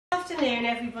afternoon,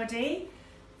 everybody.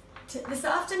 This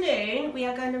afternoon we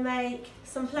are going to make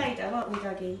some Play-Doh, aren't we,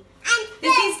 Dougie?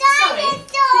 This is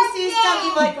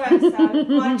Dougie, my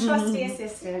grandson, my trusty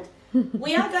assistant.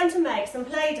 We are going to make some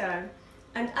Play-Doh,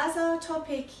 and as our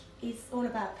topic is all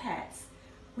about pets,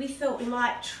 we thought we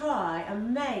might try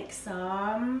and make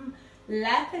some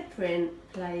leopard print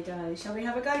Play-Doh. Shall we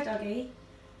have a go, Dougie?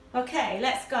 Okay,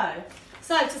 let's go.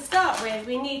 So to start with,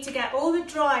 we need to get all the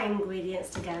dry ingredients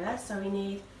together. So we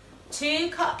need 2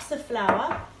 cups of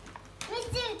flour.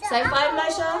 So if I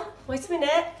measure, wait a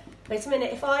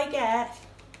minute, if I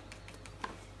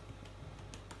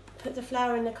put the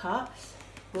flour in the cups.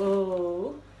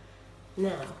 Whoa.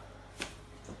 Now,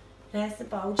 there's the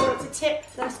bowl. Do you want to tip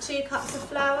those 2 cups of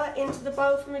flour into the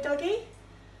bowl for me, Dougie?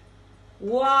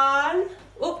 1,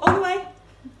 oh, all the way.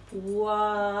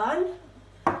 1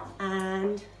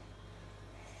 and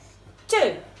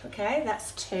 2. Okay,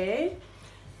 that's 2.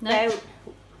 No, then,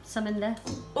 some in there.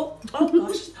 Oh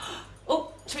gosh.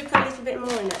 Oh, should we put a little bit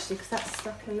more in actually, because that's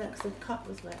stuck in there because the cup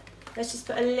was wet. Let's just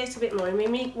put a little bit more in.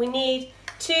 We need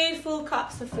 2 full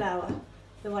cups of flour,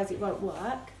 otherwise it won't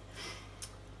work.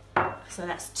 So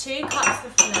that's 2 cups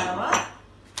of flour,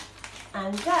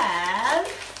 and then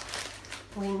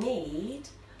we need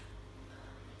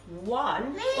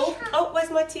 1. Oh, where's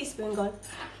my teaspoon gone?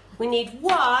 We need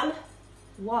 1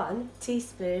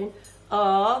 teaspoon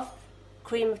of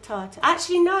cream of tartar.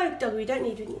 Actually, no, Doug, we don't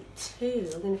need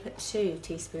 2. I'm going to put 2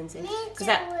 teaspoons in. Because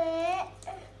that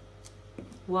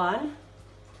 1.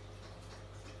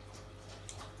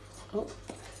 Oh.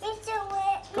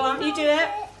 Go on, you do it.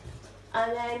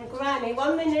 And then Granny,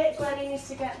 1 minute. Granny needs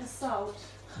to get the salt.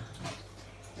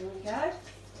 There we go.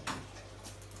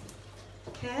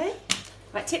 Okay.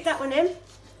 Right, tip that one in.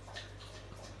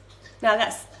 Now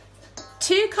that's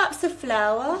 2 cups of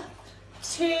flour,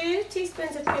 2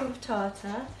 teaspoons of cream of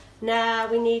tartar. Now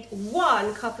we need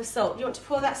 1 cup of salt. You want to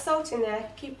pour that salt in there?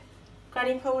 Keep,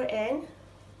 Granny, pour it in.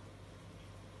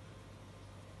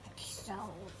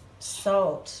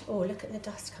 Salt. Oh, look at the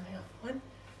dust coming off. 1.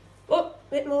 Oh, a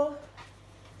bit more.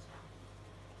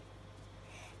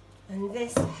 And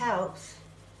this helps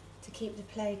to keep the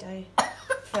Play-Doh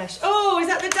fresh. Oh, is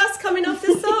that the dust coming off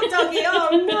the salt, Dougie? Oh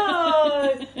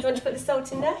no! Do you want to put the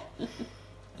salt in there?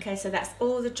 Okay, so that's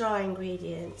all the dry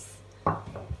ingredients.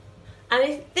 And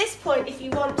at this point, if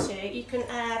you want to, you can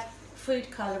add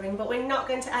food colouring, but we're not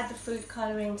going to add the food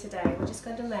colouring today. We're just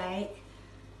going to make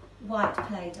white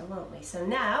Play-Doh, won't we? So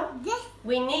now,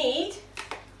 we need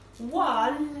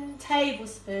 1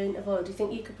 tablespoon of oil. Do you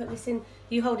think you could put this in?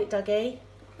 You hold it, Dougie.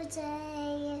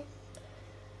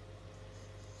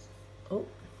 Oh,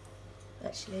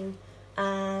 actually,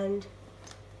 and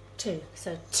 2.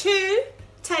 So 2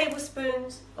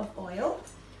 tablespoons of oil.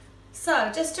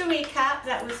 So just to recap,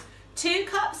 that was 2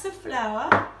 cups of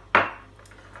flour,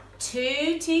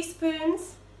 2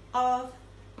 teaspoons of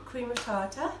cream of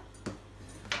tartar,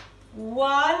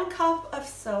 1 cup of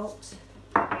salt,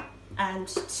 and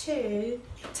 2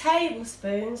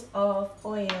 tablespoons of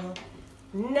oil.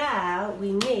 Now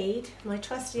we need my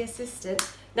trusty assistant.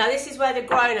 Now this is where the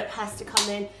grown-up has to come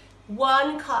in.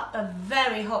 1 cup of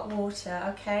very hot water,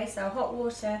 okay? So hot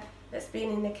water that's been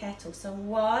in the kettle. So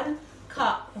 1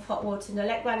 cup of hot water. Now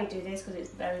let Granny do this because it's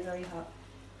very, very hot.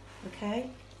 Okay?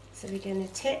 So we're going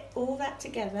to tip all that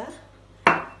together.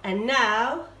 And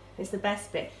now is the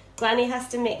best bit. Granny has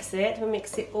to mix it. We'll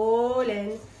mix it all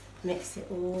in. Mix it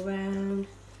all around.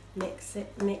 Mix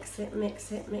it, mix it,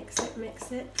 mix it, mix it,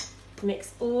 mix it.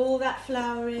 Mix all that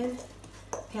flour in.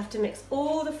 You have to mix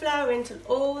all the flour until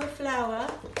all the flour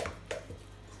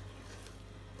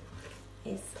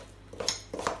is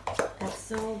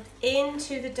absorbed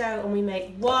into the dough, and we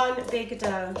make 1 big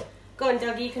dough. Go on,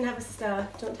 Dougie, you can have a stir.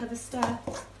 Do you want to have a stir?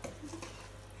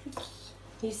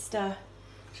 You stir.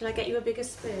 Shall I get you a bigger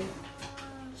spoon?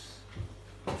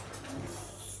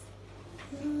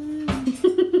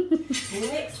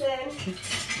 Mixing.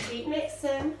 Keep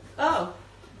mixing. Oh.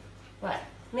 Right,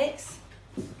 mix.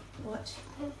 Watch.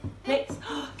 Mix.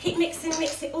 Keep mixing,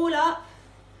 mix it all up.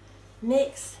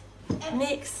 Mix,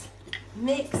 mix,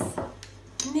 mix,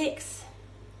 mix.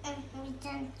 Do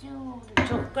you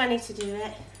want Granny to do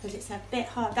it? Because it's a bit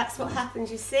hard. That's what happens,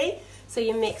 you see? So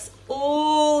you mix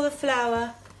all the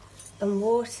flour and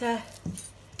water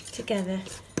together,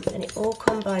 and it all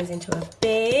combines into a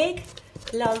big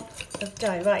lump of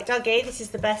dough. Right, Dougie, this is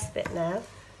the best bit now.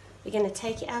 We're going to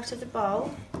take it out of the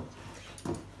bowl.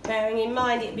 Bearing in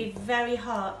mind it'll be very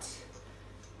hot,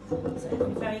 so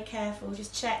be very careful.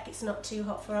 Just check it's not too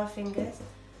hot for our fingers.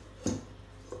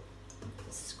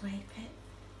 Scrape it,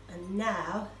 and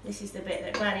now this is the bit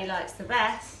that Granny likes the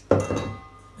best.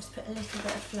 Let's put a little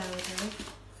bit of flour down.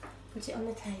 put it on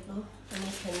the table and we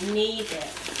can knead it,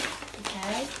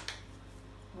 okay?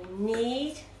 We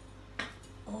knead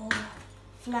all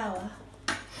flour.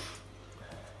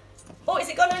 Oh, is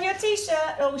it gone on your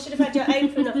t-shirt? Oh, we should have had your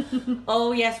apron on.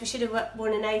 Oh yes, we should have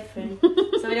worn an apron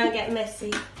so we don't get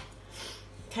messy.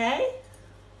 Okay?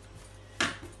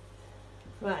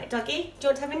 Right, Doggy, do you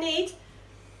want to have a knead?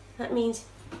 That means,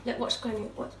 look, what's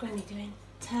Granny doing?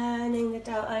 Turning the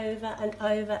dough over and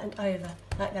over and over,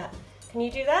 like that. Can you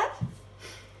do that?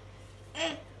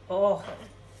 Oh.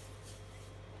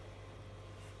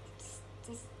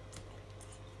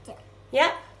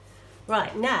 Yeah?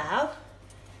 Right, now,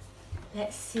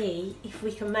 let's see if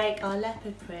we can make our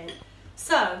leopard print.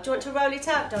 So, do you want to roll it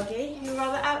out, Doggy? Can you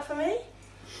roll it out for me?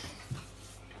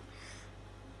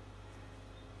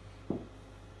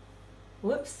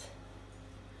 Whoops.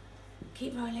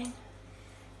 Keep rolling.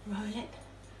 Roll it.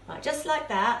 Right, just like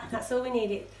that. That's all we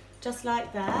needed. Just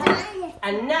like that.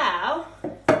 And now,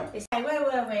 where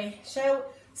were we? So,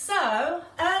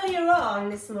 earlier on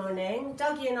this morning,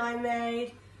 Dougie and I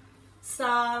made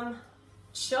some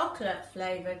chocolate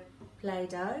flavoured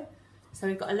Play-Doh. So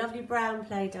we've got a lovely brown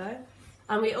Play-Doh.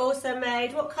 And we also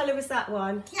made, what colour was that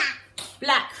one? Black.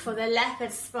 Black for the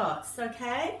leopard spots,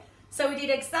 okay? So we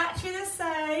did exactly the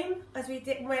same as we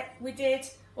did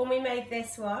when we made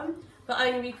this one, but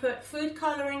only we put food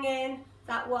colouring in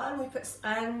that one,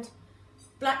 and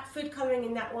black food colouring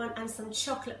in that one, and some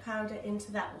chocolate powder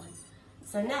into that one.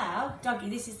 So now, Doggy,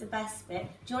 this is the best bit.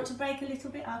 Do you want to break a little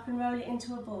bit up and roll it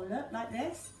into a ball? Look, like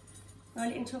this. Roll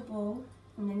it into a ball,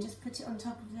 and then just put it on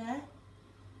top of there.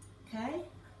 Okay?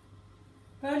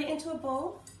 Roll it into a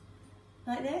ball,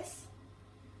 like this,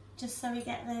 just so we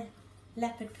get the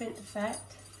leopard print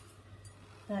effect,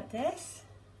 like this,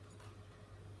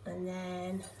 and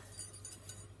then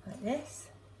like this.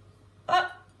 Oh,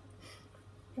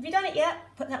 have you done it yet?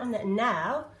 Put that on there.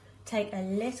 Now take a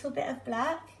little bit of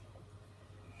the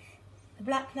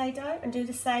black Play-Doh, and do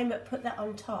the same, but put that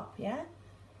on top. Yeah,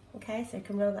 okay, so you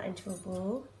can roll that into a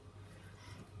ball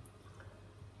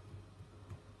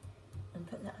and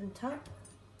put that on top,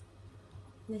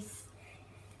 this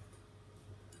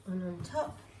one on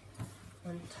top,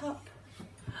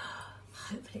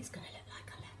 hopefully it's going to look like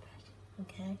a leopard.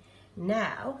 Okay,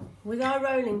 now with our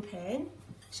rolling pin,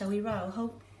 shall we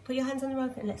roll? Put your hands on the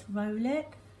rolling pin, let's roll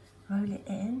it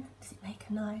in. Does it make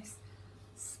a nice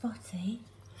spotty?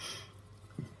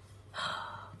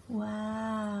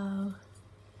 Wow,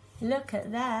 look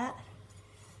at that.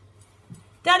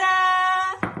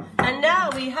 Ta-da! And now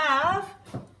we have,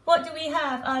 what do we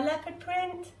have? Our leopard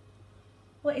print.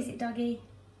 What is it, Doggy?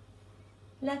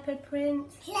 Leopard print.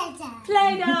 Play-Doh.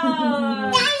 Play-Doh.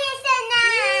 Dinosaur.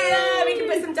 Yeah, we can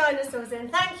put some dinosaurs in.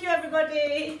 Thank you,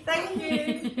 everybody. Thank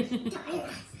you.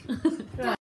 Dinosaur.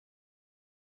 Right.